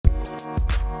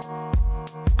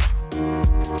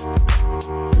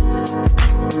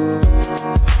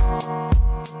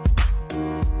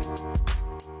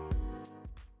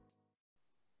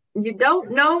You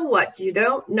don't know what you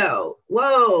don't know.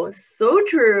 Whoa, so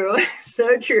true.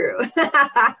 So true.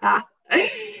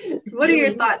 So what are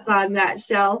your thoughts on that,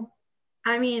 Shell?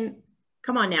 I mean,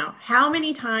 come on now. How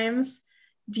many times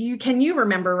can you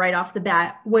remember right off the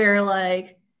bat where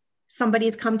like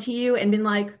somebody's come to you and been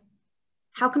like,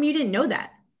 how come you didn't know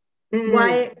that?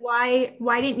 Mm,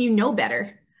 Why didn't you know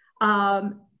better?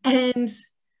 And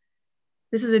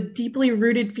this is a deeply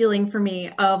rooted feeling for me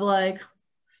of like,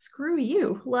 screw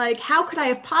you. Like, how could I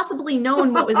have possibly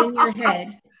known what was in your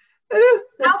head? ooh,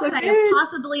 that's How so could I have good.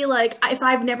 possibly, like, if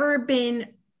I've never been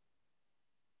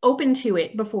open to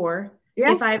it before,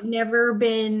 Yeah, if I've never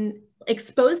been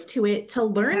exposed to it to yeah,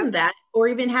 learn that, or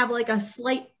even have like a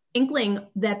slight inkling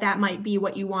that that might be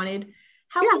what you wanted,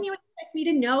 how yeah. can you expect me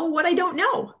to know what I don't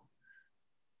know?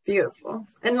 Beautiful.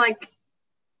 And like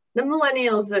the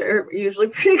millennials are usually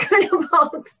pretty good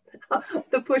about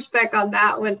the pushback on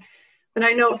that one. But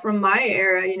I know from my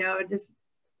era, just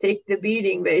take the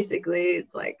beating basically.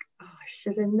 It's like, oh, I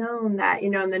should have known that,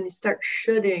 and then you start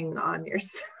shooting on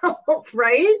yourself,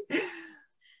 right? Oh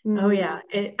Mm, yeah.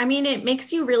 I mean, it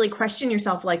makes you really question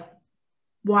yourself, like,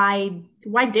 why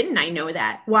didn't I know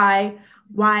that? Why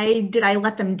did I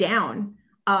let them down?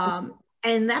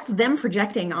 And that's them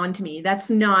projecting onto me. That's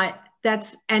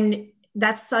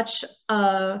such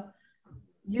a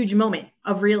huge moment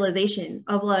of realization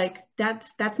of like,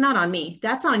 that's not on me.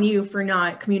 That's on you for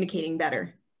not communicating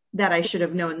better, that I should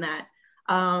have known that.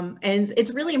 And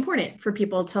it's really important for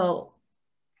people to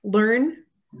learn,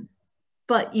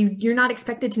 but you're not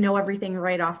expected to know everything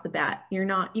right off the bat. You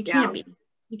yeah, can't be.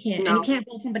 You can't. And you no. can't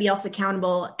hold somebody else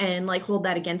accountable and like hold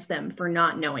that against them for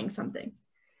not knowing something.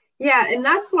 Yeah, and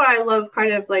that's why I love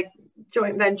kind of like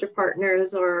joint venture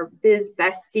partners or biz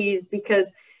besties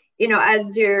because,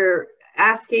 as you're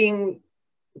asking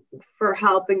for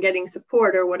help and getting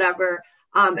support or whatever,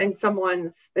 and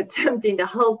someone's attempting to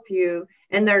help you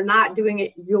and they're not doing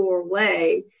it your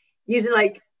way, you're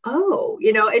like, oh,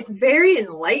 it's very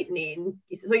enlightening.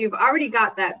 So you've already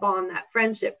got that bond, that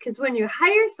friendship. Because when you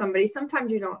hire somebody,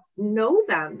 sometimes you don't know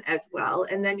them as well.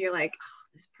 And then you're like, oh,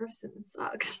 this person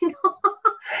sucks, Yeah.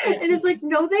 And it's like,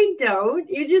 no, they don't.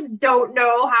 You just don't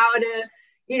know how to,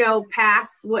 pass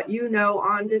what you know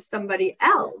on to somebody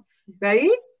else, right?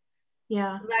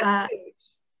 Yeah. That's huge.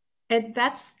 And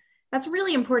that's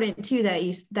really important too that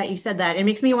you said that. It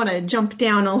makes me want to jump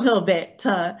down a little bit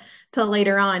to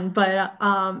later on, but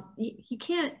you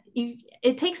can't you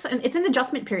it takes it's an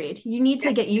adjustment period. You need Yeah.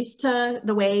 to get used to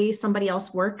the way somebody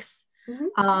else works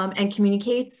Mm-hmm. and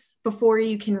communicates before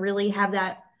you can really have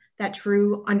that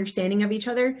true understanding of each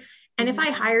other. And if Mm-hmm.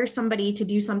 I hire somebody to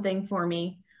do something for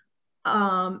me,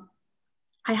 um,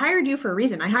 I hired you for a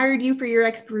reason. I hired you for your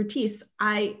expertise.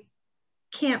 I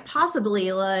can't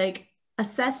possibly like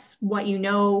assess what you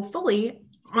know fully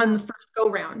on Yeah. the first go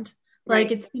round. Like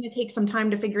Right. it's going to take some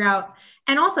time to figure out.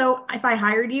 And also, if I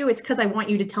hired you, it's because I want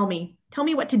you to tell me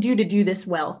what to do this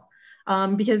well.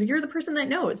 Because you're the person that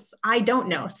knows. I don't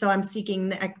know, so I'm seeking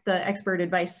the expert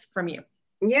advice from you.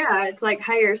 Yeah, it's like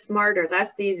hire smarter.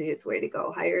 That's the easiest way to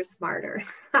go. Hire smarter.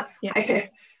 Yeah.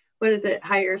 What is it?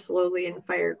 Hire slowly and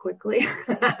fire quickly.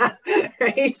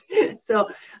 Right. So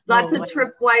lots Oh, of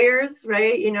tripwires,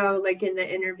 right? Like in the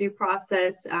interview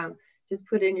process, just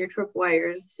put in your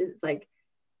tripwires. It's like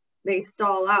they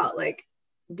stall out. Like,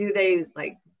 do they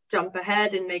like jump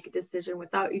ahead and make a decision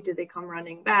without you? Do they come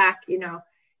running back?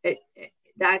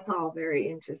 That's all very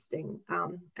interesting.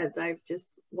 As I've just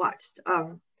watched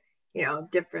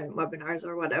different webinars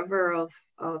or whatever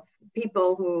of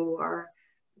people who are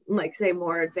like say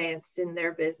more advanced in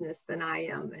their business than I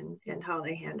am and how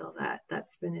they handle that.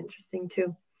 That's been interesting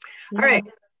too. All yeah. right.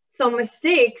 So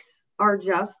mistakes are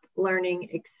just learning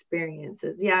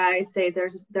experiences. Yeah, I say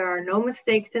there are no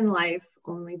mistakes in life,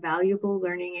 only valuable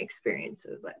learning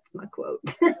experiences. That's my quote.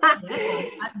 Yeah,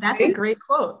 that's a Right? great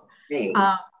quote. Thanks.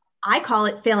 Uh, I call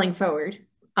it failing forward.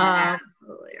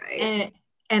 Absolutely right. And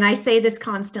and I say this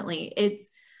constantly.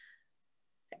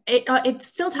 It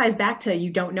still ties back to you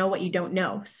don't know what you don't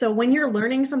know. So when you're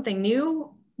learning something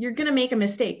new, you're going to make a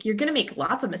mistake. You're going to make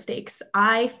lots of mistakes.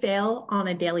 I fail on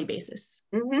a daily basis.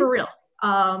 Mm-hmm. For real.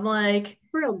 Like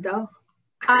Real duh.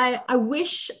 I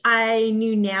wish I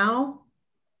knew now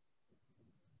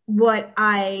what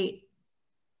I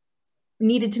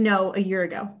needed to know a year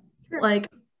ago. Sure. Like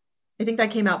I think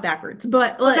that came out backwards,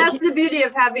 but Well, that's like the beauty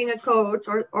of having a coach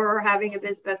or having a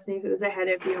biz bestie who's ahead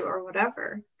of you or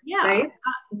whatever, yeah, right?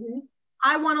 Mm-hmm.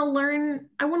 I want to learn.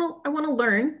 I want to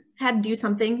learn how to do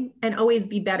something and always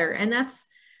be better. And that's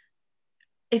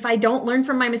if I don't learn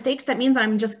from my mistakes, that means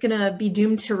I'm just gonna be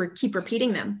doomed to keep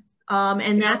repeating them.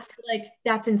 And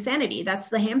that's insanity. That's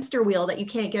the hamster wheel that you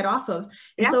can't get off of.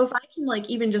 And so if I can like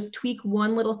even just tweak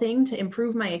one little thing to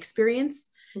improve my experience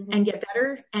and get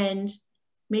better, and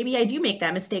maybe I do make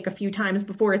that mistake a few times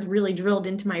before it's really drilled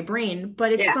into my brain,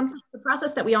 but it's the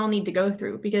process that we all need to go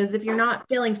through, because if you're not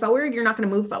failing forward, you're not going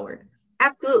to move forward.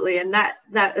 Absolutely. And that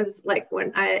is like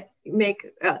when I make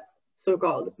a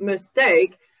so-called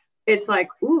mistake, it's like,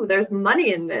 ooh, there's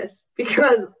money in this,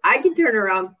 because I can turn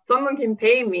around, someone can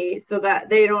pay me so that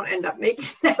they don't end up making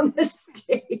that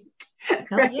mistake.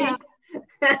 Right? Yeah.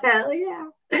 Hell yeah.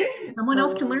 Someone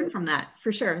else can learn from that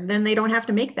for sure. Then they don't have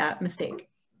to make that mistake.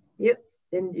 Yep.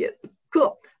 And yep.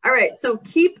 Cool. All right. So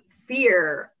keep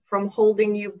fear from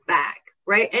holding you back,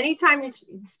 right? Anytime you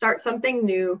start something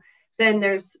new, then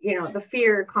there's, the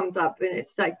fear comes up, and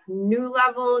it's like new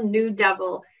level, new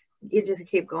devil. You just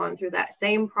keep going through that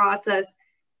same process.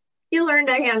 You learn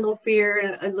to handle fear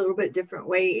in a little bit different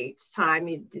way each time.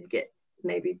 You just get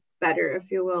maybe better, if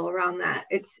you will, around that.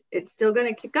 It's still going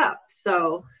to kick up.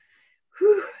 So,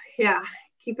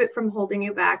 keep it from holding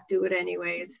you back. Do it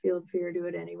anyways. Feel fear, do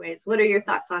it anyways. What are your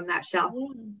thoughts on that, Shell?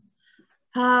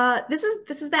 This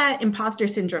is that imposter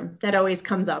syndrome that always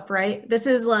comes up, right? This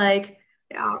is like,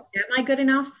 am I good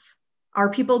enough? Are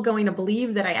people going to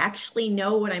believe that I actually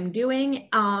know what I'm doing?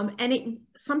 And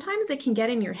sometimes it can get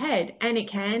in your head, and it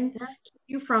can keep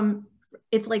you from,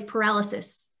 it's like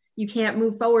paralysis. You can't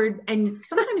move forward, and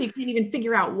sometimes you can't even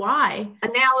figure out why.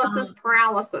 Analysis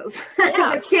paralysis.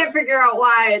 Yeah. You can't figure out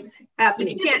why it's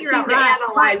happening. You can't seem to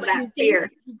analyze that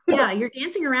fear. You're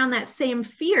dancing around that same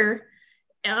fear,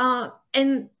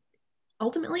 and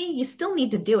ultimately you still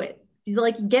need to do it. You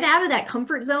like get out of that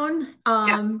comfort zone,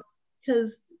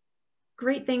 because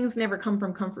great things never come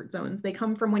from comfort zones. They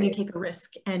come from when you take a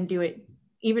risk and do it,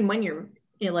 even when you're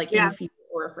in fear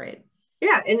or afraid.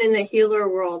 Yeah, and in the healer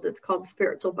world, it's called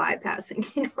spiritual bypassing.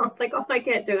 It's like, oh, I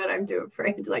can't do it. I'm too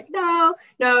afraid. It's like, no,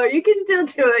 you can still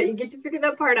do it. You get to figure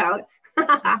that part out.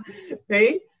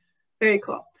 Right? Very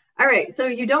cool. All right. So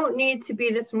you don't need to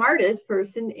be the smartest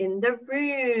person in the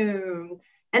room.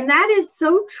 And that is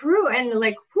so true. And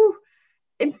like,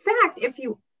 in fact, if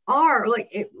you are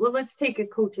like, let's take a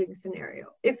coaching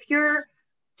scenario. If you're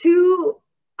too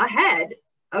ahead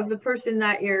of the person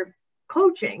that you're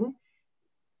coaching,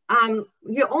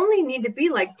 you only need to be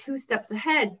like 2 steps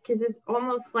ahead, because it's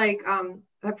almost like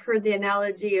I've heard the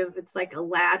analogy of it's like a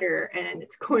ladder and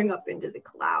it's going up into the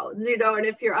clouds, and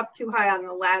if you're up too high on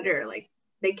the ladder, like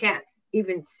they can't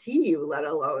even see you, let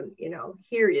alone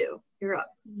hear you. You're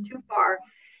up too far,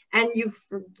 and you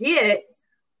forget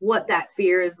what that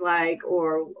fear is like,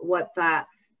 or what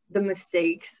the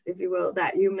mistakes, if you will,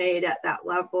 that you made at that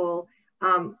level.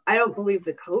 I don't believe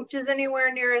the coach is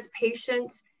anywhere near as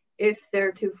patient if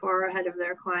they're too far ahead of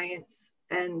their clients,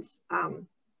 and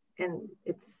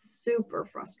it's super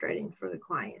frustrating for the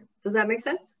client. Does that make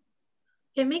sense?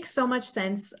 It makes so much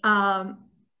sense.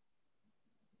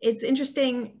 It's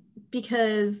interesting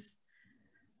because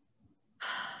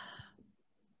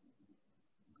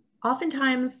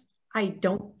oftentimes I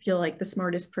don't feel like the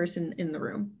smartest person in the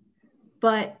room,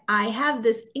 but I have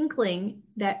this inkling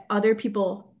that other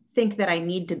people think that I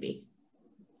need to be.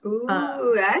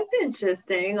 Ooh, that's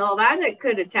interesting. Well, that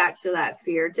could attach to that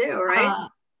fear too, right?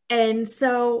 And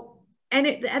that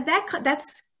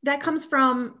comes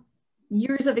from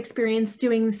years of experience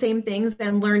doing the same things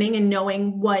and learning and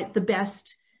knowing what the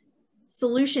best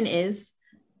solution is.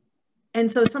 And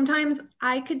so sometimes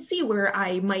I could see where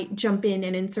I might jump in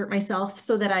and insert myself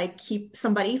so that I keep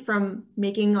somebody from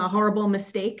making a horrible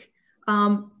mistake.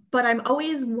 But I'm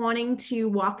always wanting to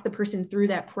walk the person through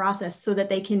that process so that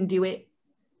they can do it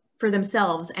for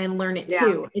themselves and learn it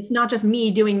too. It's not just me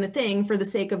doing the thing for the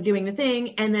sake of doing the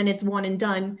thing, and then it's one and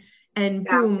done, and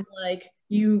boom, like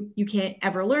you can't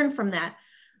ever learn from that.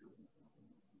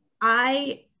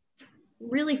 I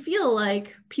really feel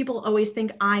like people always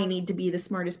think I need to be the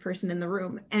smartest person in the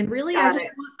room, and really I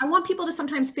want people to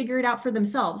sometimes figure it out for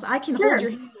themselves. I can hold your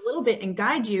hand a little bit and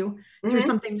guide you through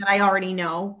something that I already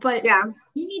know, but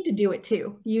you need to do it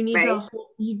too. You need to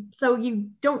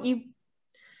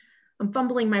I'm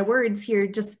fumbling my words here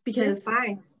just because.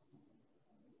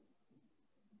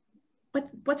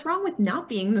 What's wrong with not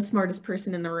being the smartest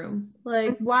person in the room?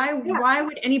 Like, why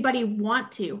would anybody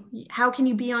want to? How can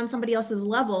you be on somebody else's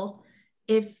level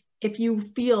if you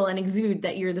feel and exude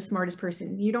that you're the smartest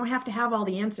person? You don't have to have all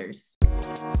the answers.